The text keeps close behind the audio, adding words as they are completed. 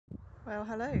Well,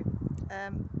 hello.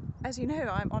 As you know,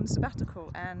 I'm on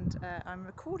sabbatical and I'm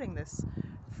recording this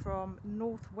from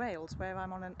North Wales, where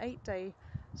I'm on an 8-day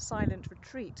silent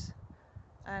retreat.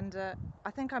 And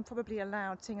I think I'm probably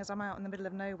allowed, seeing as I'm out in the middle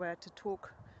of nowhere, to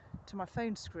talk to my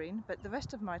phone screen, but the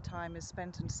rest of my time is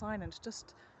spent in silence,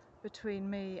 just between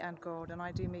me and God, and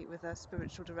I do meet with a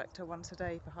spiritual director once a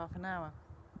day for half an hour.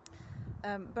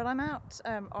 But I'm out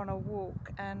on a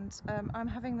walk and I'm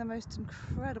having the most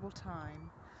incredible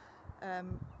time.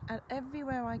 And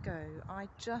everywhere I go, I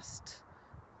just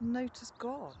notice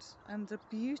God and the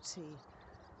beauty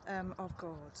of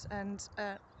God. And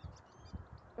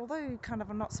although kind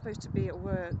of I'm not supposed to be at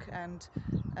work and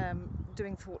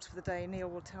doing thoughts for the day, Neil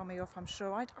will tell me off, I'm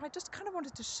sure, I just kind of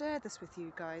wanted to share this with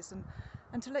you guys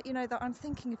and to let you know that I'm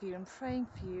thinking of you and praying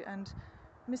for you and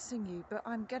missing you, but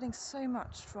I'm getting so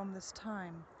much from this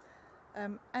time.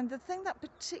 And the thing that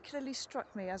particularly struck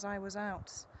me as I was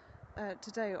out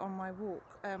today on my walk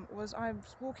was I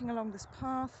was walking along this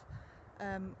path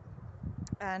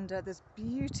and there's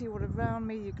beauty all around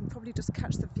me. You can probably just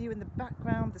catch the view in the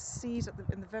background, the seas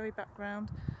in the very background,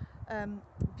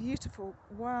 beautiful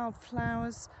wild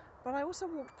flowers. But I also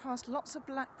walked past lots of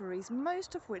blackberries,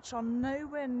 most of which are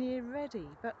nowhere near ready.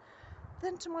 But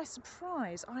then to my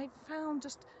surprise, I found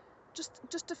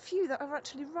just a few that are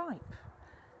actually ripe.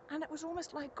 And it was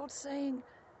almost like God saying,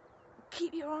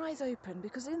 keep your eyes open,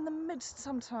 because in the midst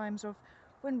sometimes of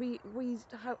when we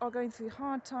are going through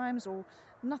hard times or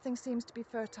nothing seems to be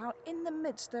fertile, in the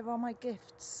midst there are my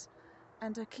gifts,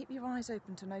 and keep your eyes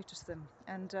open to notice them.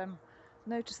 And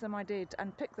notice them I did,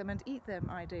 and pick them and eat them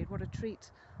I did. What a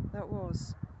treat that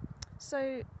was.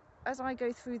 So as I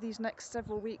go through these next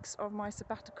several weeks of my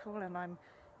sabbatical, and I'm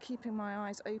keeping my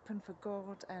eyes open for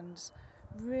God and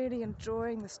really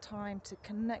enjoying this time to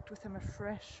connect with Him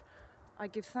afresh, I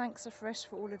give thanks afresh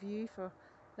for all of you for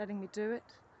letting me do it,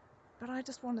 but I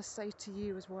just want to say to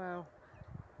you as well,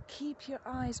 keep your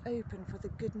eyes open for the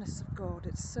goodness of God.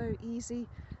 It's so easy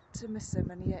to miss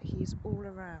Him, and yet He's all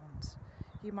around.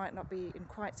 You might not be in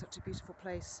quite such a beautiful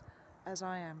place as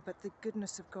I am, but the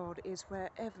goodness of God is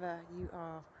wherever you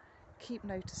are. Keep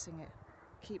noticing it.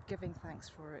 Keep giving thanks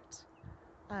for it.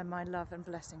 And my love and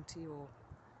blessing to you all.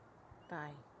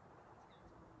 Bye.